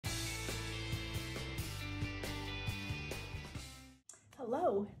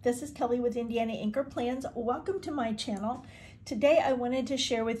Hello, this is Kelly with Indiana Anchor Plans. Welcome to my channel. Today I wanted to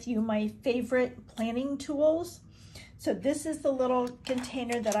share with you my favorite planning tools. So this is the little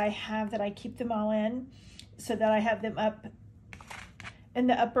container that I have that I keep them all in so that I have them up in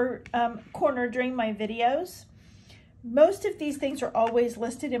the upper corner during my videos. Most of these things are always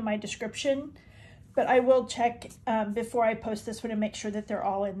listed in my description, but I will check before I post this one and make sure that they're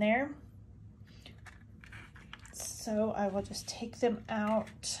all in there. So I will just take them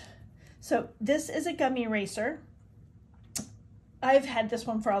out. So this is a gummy eraser. I've had this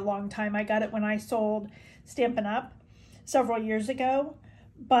one for a long time. I got it when I sold Stampin' Up! Several years ago,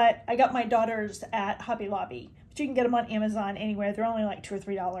 but I got my daughter's at Hobby Lobby. But you can get them on Amazon anywhere. They're only like $2 or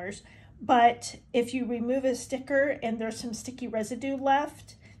 $3. But if you remove a sticker and there's some sticky residue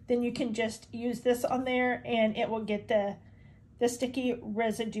left, then you can just use this on there and it will get the sticky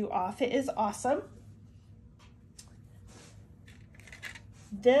residue off. It is awesome.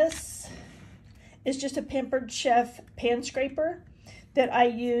 This is just a Pampered Chef pan scraper that I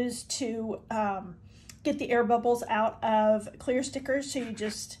use to get the air bubbles out of clear stickers. So you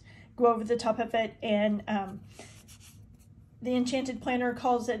just go over the top of it, and the Enchanted Planner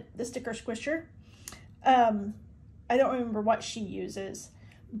calls it the sticker squisher. I don't remember what she uses,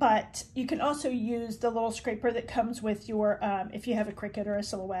 but you can also use the little scraper that comes with your, if you have a Cricut or a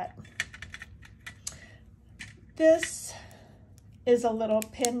Silhouette. This is a little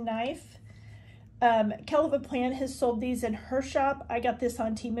pen knife. Kelly Plan has sold these in her shop. I got this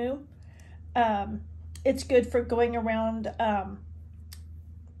on Temu. It's good for going around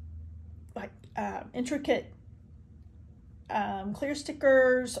intricate clear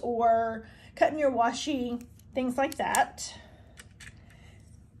stickers or cutting your washi, things like that.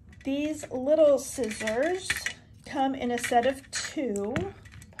 These little scissors come in a set of 2.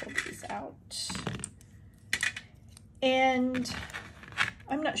 Pull these out. And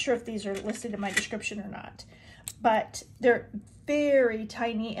I'm not sure if these are listed in my description or not, but they're very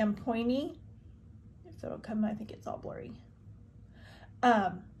tiny and pointy. If it'll come, I think it's all blurry.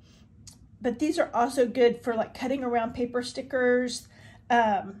 But these are also good for like cutting around paper stickers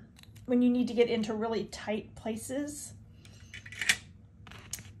when you need to get into really tight places.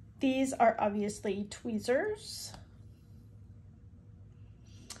 These are obviously tweezers.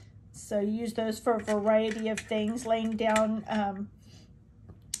 So use those for a variety of things, laying down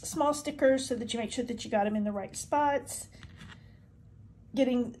small stickers so that you make sure that you got them in the right spots,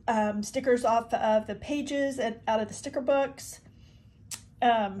 getting stickers off of the pages and out of the sticker books.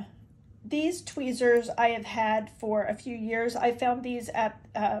 These tweezers I have had for a few years. I found these at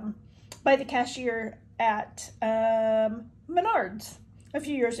by the cashier at Menards a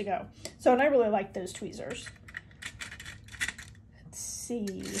few years ago. So, and I really like those tweezers. Let's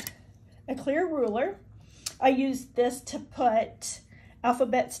see. A clear ruler. I use this to put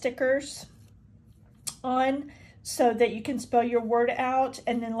alphabet stickers on so that you can spell your word out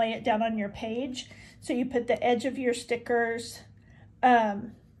and then lay it down on your page. So you put the edge of your stickers,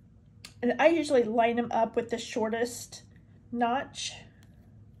 and I usually line them up with the shortest notch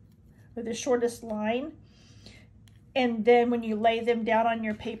or the shortest line. And then when you lay them down on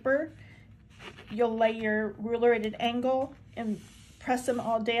your paper, you'll lay your ruler at an angle and press them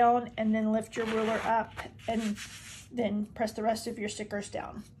all down, and then lift your ruler up and then press the rest of your stickers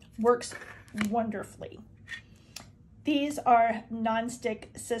down. Works wonderfully. These are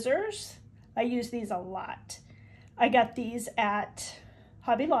non-stick scissors. I use these a lot. I got these at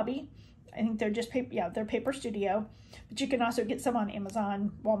Hobby Lobby. I think they're just paper, yeah, they're Paper Studio, but you can also get some on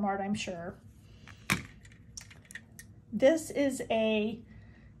Amazon, Walmart, I'm sure. This is a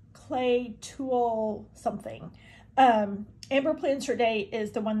clay tool something. Amber Plans Her Day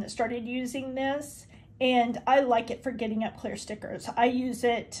is the one that started using this, and I like it for getting up clear stickers. I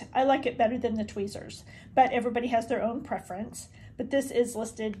like it better than the tweezers, but everybody has their own preference. But this is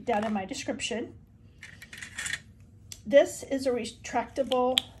listed down in my description. This is a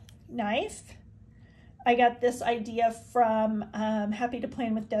retractable knife. I got this idea from Happy to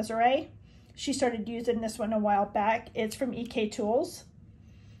Plan with Desiree. She started using this one a while back. It's from EK Tools,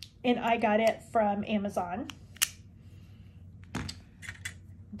 and I got it from Amazon.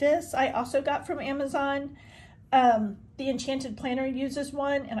 This I also got from Amazon. The Enchanted Planner uses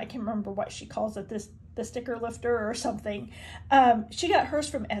one, and I can't remember what she calls it, the sticker lifter or something. She got hers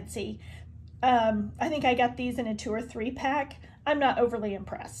from Etsy. I think I got these in a 2 or 3 pack. I'm not overly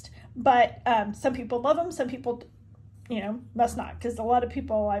impressed, but some people love them, some people, you know, must not, because a lot of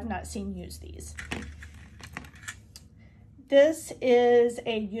people I've not seen use these. This is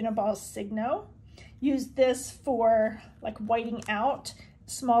a Uniball Signo. Use this for like whiting out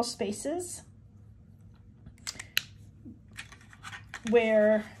small spaces.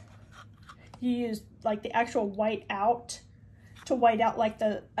 where you use like the actual white out to white out like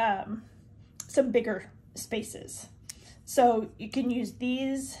the some bigger spaces. So you can use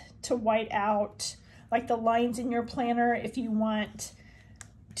these to white out like the lines in your planner if you want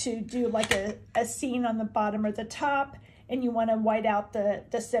to do like a scene on the bottom or the top and you want to white out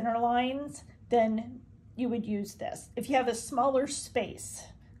the center lines, then you would use this. If you have a smaller space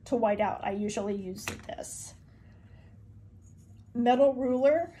to white out, I usually use this. Metal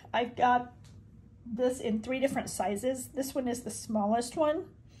ruler, I've got this in 3 different sizes. This one is the smallest one,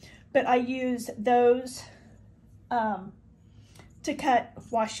 but I use those to cut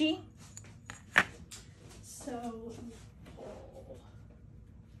washi. So,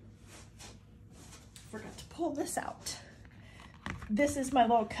 forgot to pull this out. This is my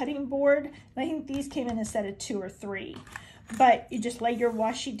little cutting board, and I think these came in a set of 2 or 3. But you just lay your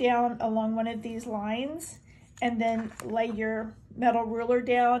washi down along one of these lines, and then lay your metal ruler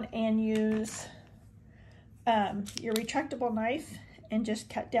down and use your retractable knife and just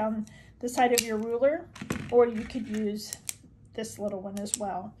cut down the side of your ruler, or you could use this little one as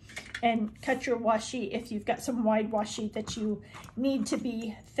well and cut your washi if you've got some wide washi that you need to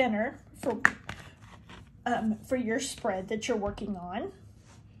be thinner for your spread that you're working on.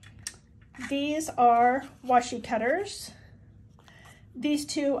 These are washi cutters. These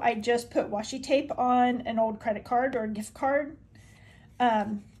 2 I just put washi tape on an old credit card or a gift card.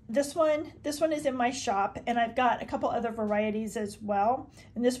 This one is in my shop, and I've got a couple other varieties as well.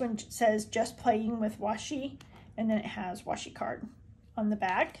 And this one says just playing with washi, and then it has washi card on the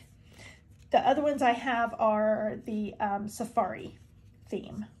back. The other ones I have are the safari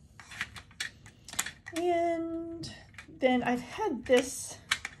theme. And then I've had this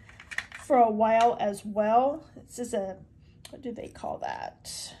for a while as well. This is a, what do they call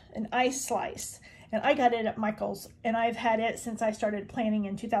that? An ice slice. And I got it at Michael's, and I've had it since I started planning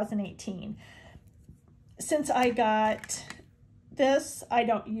in 2018. Since I got this, I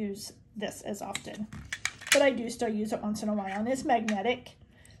don't use this as often, but I do still use it once in a while, and it's magnetic.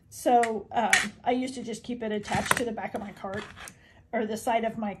 So I used to just keep it attached to the back of my cart or the side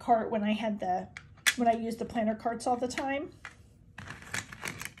of my cart when I used the planner carts all the time.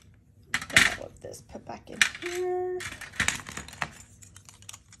 Got all of this put back in here.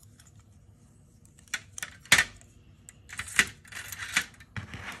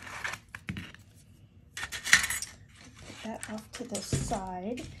 That off to the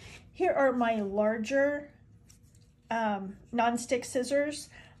side. Here are my larger non-stick scissors.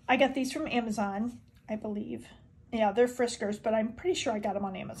 I got these from Amazon, I believe. Yeah, they're Friskers, but I'm pretty sure I got them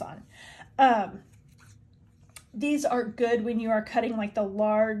on Amazon. These are good when you are cutting like the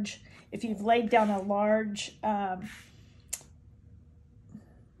large, if you've laid down a large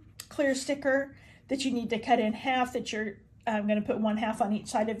clear sticker that you need to cut in half, that you're I'm going to put 1/2 on each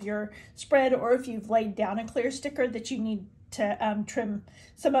side of your spread, or if you've laid down a clear sticker that you need to trim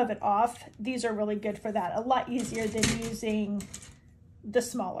some of it off. These are really good for that. A lot easier than using the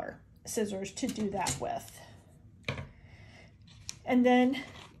smaller scissors to do that with. And then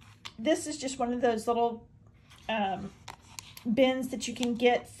this is just one of those little bins that you can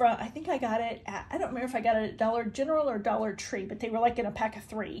get from, I think I got it at, I don't remember if I got it at Dollar General or Dollar Tree, but they were like in a pack of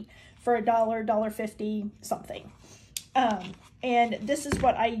 3 for $1, $1.50 something. And this is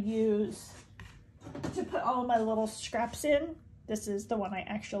what I use to put all of my little scraps in. This is the one I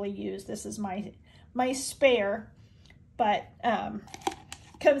actually use. This is my spare, but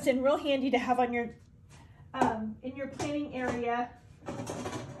comes in real handy to have on your in your planning area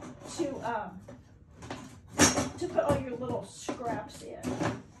to put all your little scraps in.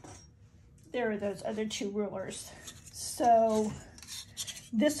 There are those other 2 rulers. So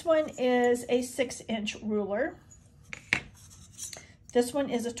this one is a 6-inch ruler. This one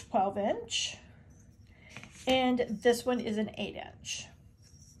is a 12-inch, and this one is an 8-inch.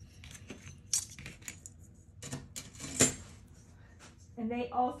 And they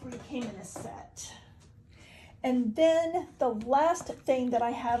all 3 came in a set. And then the last thing that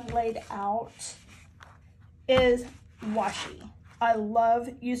I have laid out is washi. I love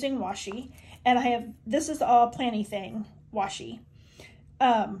using washi, and I have, this is all Planny Thing washi.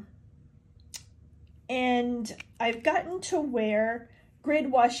 And I've gotten to where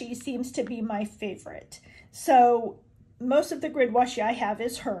grid washi seems to be my favorite. So most of the grid washi I have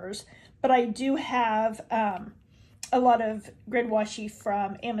is hers, but I do have a lot of grid washi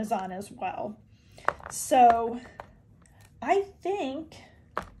from Amazon as well. So I think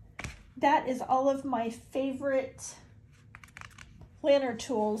that is all of my favorite planner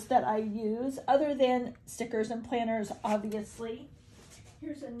tools that I use, other than stickers and planners, obviously.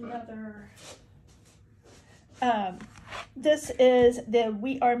 Here's another This is the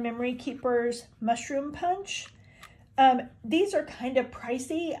We Are Memory Keepers Mushroom Punch. These are kind of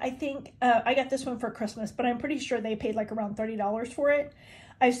pricey. I think I got this one for Christmas, but I'm pretty sure they paid like around $30 for it.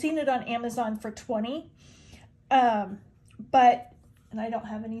 I've seen it on Amazon for $20. And I don't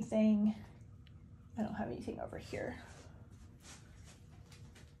have anything over here.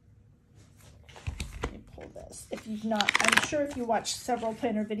 Let me pull this. If you've not, I'm sure if you watch several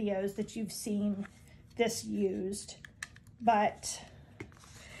planner videos that you've seen this used. But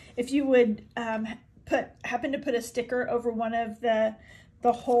if you would happen to put a sticker over one of the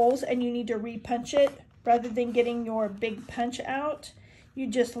holes and you need to repunch it, rather than getting your big punch out, you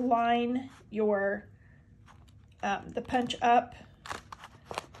just line your the punch up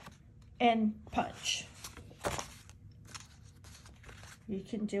and punch. You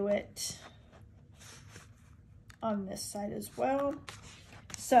can do it on this side as well.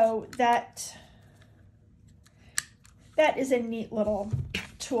 So that is a neat little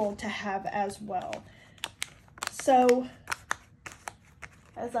tool to have as well. So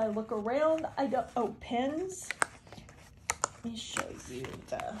as I look around, pens. Let me show you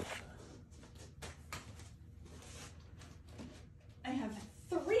I have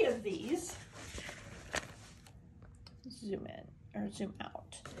 3 of these. Zoom in or zoom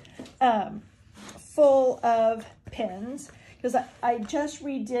out. Full of pens, because I just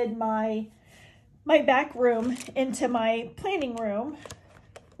redid my back room into my planning room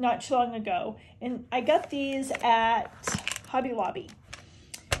not too long ago, and I got these at Hobby Lobby.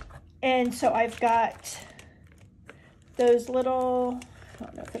 And so I've got those little, I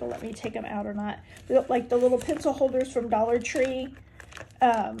don't know if it'll let me take them out or not, like the little pencil holders from Dollar Tree.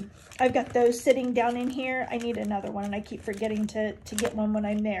 I've got those sitting down in here. I need another one, and I keep forgetting to get one when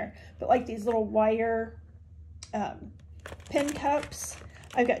I'm there. But like these little wire pen cups,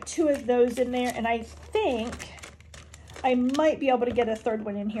 I've got 2 of those in there, and I think I might be able to get a 3rd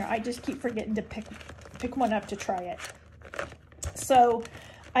one in here. I just keep forgetting to pick one up to try it. So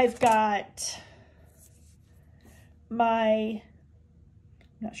I've got my,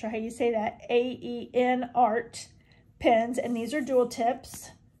 I'm not sure how you say that, AEN Art pens, and these are dual tips.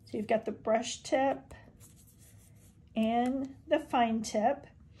 So you've got the brush tip and the fine tip.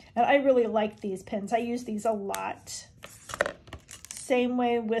 And I really like these pens. I use these a lot. Same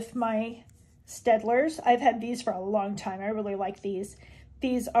way with my Staedtlers. I've had these for a long time. I really like these.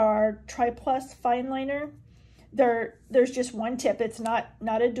 These are Tri-Plus fine liner. There's just one tip. It's not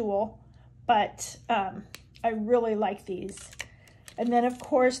a dual, but I really like these. And then of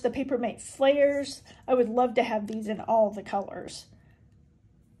course the Papermate Flares. I would love to have these in all the colors.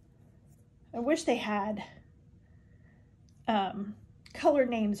 I wish they had color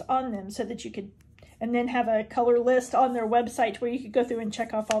names on them so that you could, and then have a color list on their website where you could go through and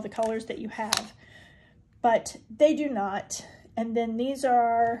check off all the colors that you have. But they do not. And then these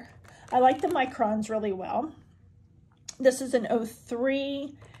are, I like the microns really well. This is an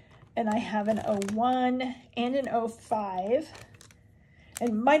 03, and I have an 01 and an 05.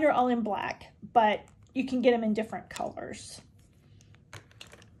 And mine are all in black, but you can get them in different colors.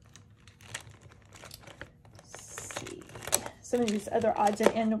 Let's see. Some of these other odds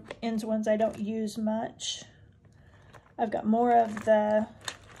and ends ones I don't use much. I've got more of the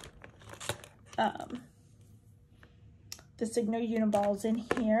Signo Uniballs in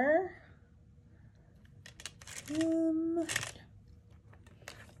here.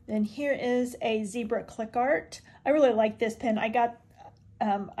 Then here is a Zebra Click Art. I really like this pen. I got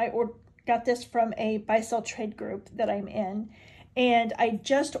this from a buy-sell trade group that I'm in, and I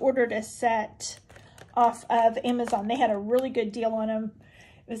just ordered a set off of Amazon. They had a really good deal on them.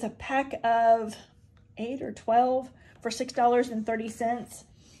 It was a pack of 8 or 12 for $6.30.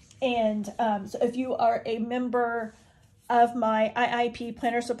 And so if you are a member of my IIP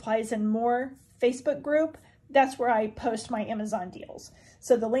Planner Supplies and More Facebook group, that's where I post my Amazon deals.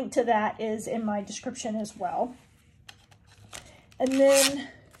 So the link to that is in my description as well. And then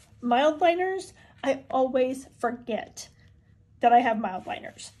mild liners, I always forget that I have mild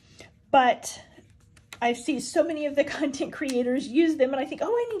liners. But I see so many of the content creators use them, and I think, oh,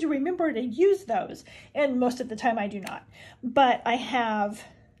 I need to remember to use those. And most of the time I do not. But I have,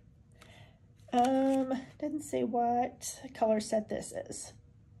 doesn't say what color set this is.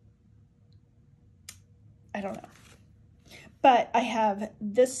 I don't know. But I have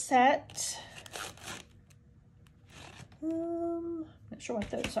this set. Not sure what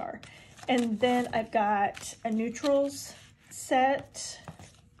those are. And then I've got a neutrals set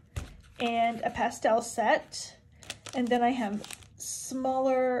and a pastel set. And then I have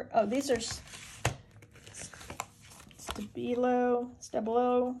smaller, oh, these are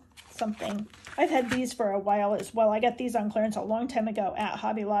Stabilo, something. I've had these for a while as well. I got these on clearance a long time ago at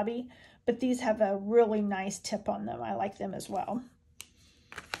Hobby Lobby, but these have a really nice tip on them. I like them as well.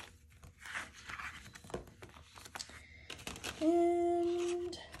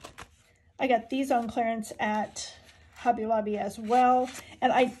 And I got these on clearance at Hobby Lobby as well.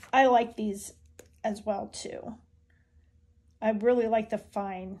 And I like these as well too. I really like the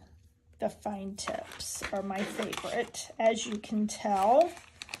fine tips are my favorite, as you can tell.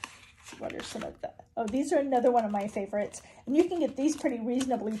 What are some of the, oh, these are another one of my favorites. And you can get these pretty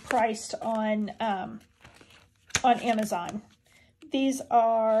reasonably priced on Amazon. These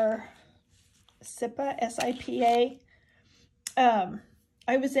are SIPA, S-I-P-A.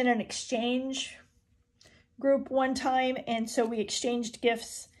 I was in an exchange group one time, and so we exchanged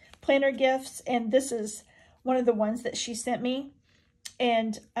gifts, planner gifts, and this is one of the ones that she sent me.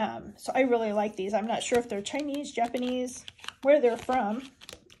 And so I really like these. I'm not sure if they're Chinese, Japanese, where they're from,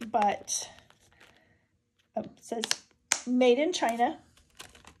 but it says made in China.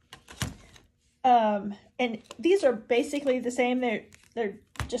 And these are basically the same. They're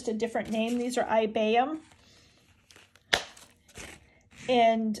just a different name. These are Ibeum.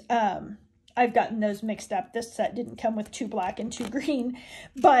 And I've gotten those mixed up. This set didn't come with 2 black and 2 green.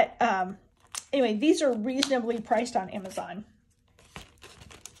 But anyway, these are reasonably priced on Amazon.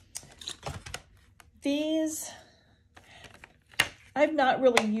 These, I've not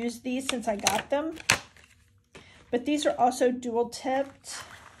really used these since I got them. But these are also dual tipped.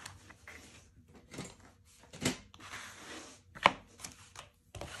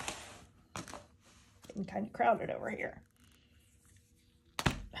 Getting kind of crowded over here.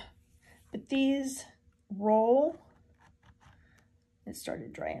 But these roll. It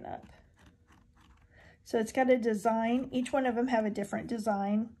started drying up. So it's got a design. Each one of them have a different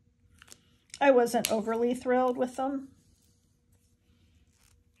design. I wasn't overly thrilled with them.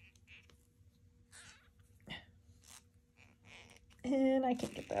 And I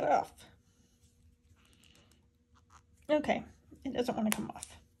can't get that off. Okay, it doesn't want to come off.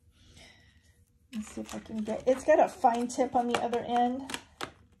 Let's see if I can get, it's got a fine tip on the other end,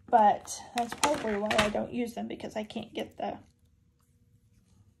 but that's probably why I don't use them, because I can't get the,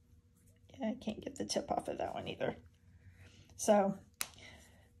 I can't get the tip off of that one either. So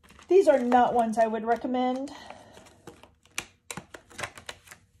these are not ones I would recommend.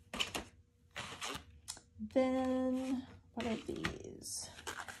 Then what are these?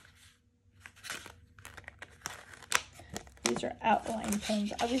 These are outline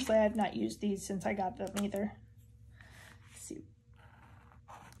pens. Obviously, I have not used these since I got them either. Let's see.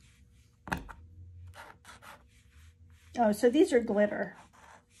 Oh, so these are glitter.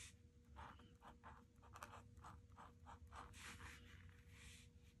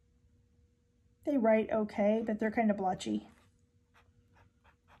 They write okay, but they're kind of blotchy.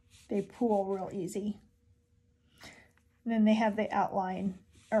 They pool real easy. And then they have the outline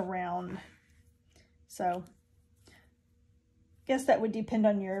around. So I guess that would depend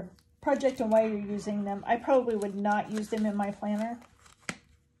on your project and why you're using them. I probably would not use them in my planner.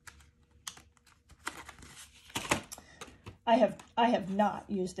 I have not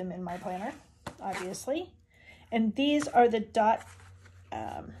used them in my planner, obviously. And these are the dot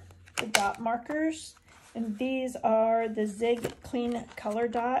markers, and these are the Zig Clean Color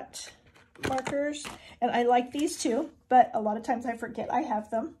Dot markers, and I like these too, but a lot of times I forget I have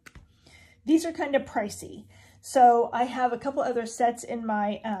them. These are kind of pricey, so I have a couple other sets in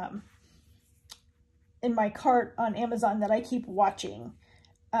my cart on Amazon that I keep watching,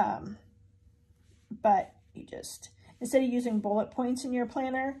 but you just, instead of using bullet points in your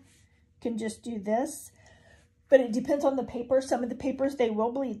planner, you can just do this. But it depends on the paper. Some of the papers, they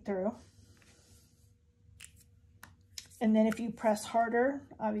will bleed through. And then if you press harder,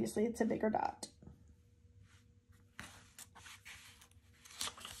 obviously it's a bigger dot.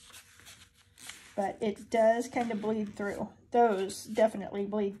 But it does kind of bleed through. Those definitely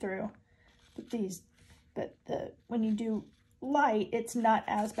bleed through. But when you do light, it's not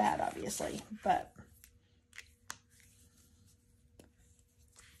as bad, obviously. But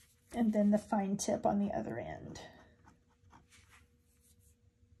and then the fine tip on the other end.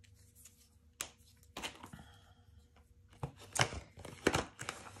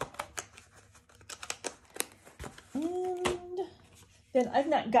 And then I've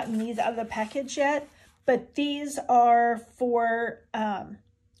not gotten these out of the package yet, but these are for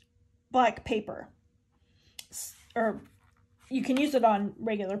black paper. Or you can use it on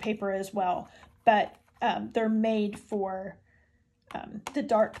regular paper as well, but they're made for the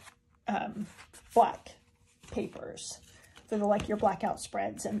dark black papers for like your blackout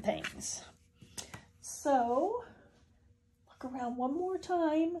spreads and things. So walk around one more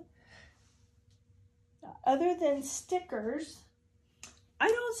time. Other than stickers, I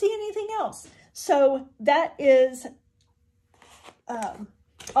don't see anything else. So that is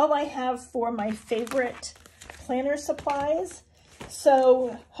all I have for my favorite planner supplies.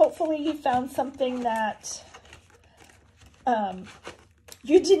 So hopefully you found something that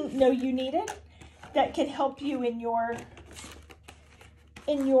you didn't know you needed that can help you in your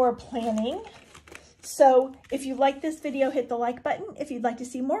planning. So if you like this video, hit the like button. If you'd like to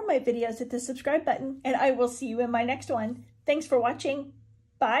see more of my videos, hit the subscribe button, and I will see you in my next one. Thanks for watching.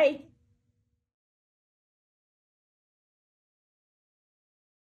 Bye.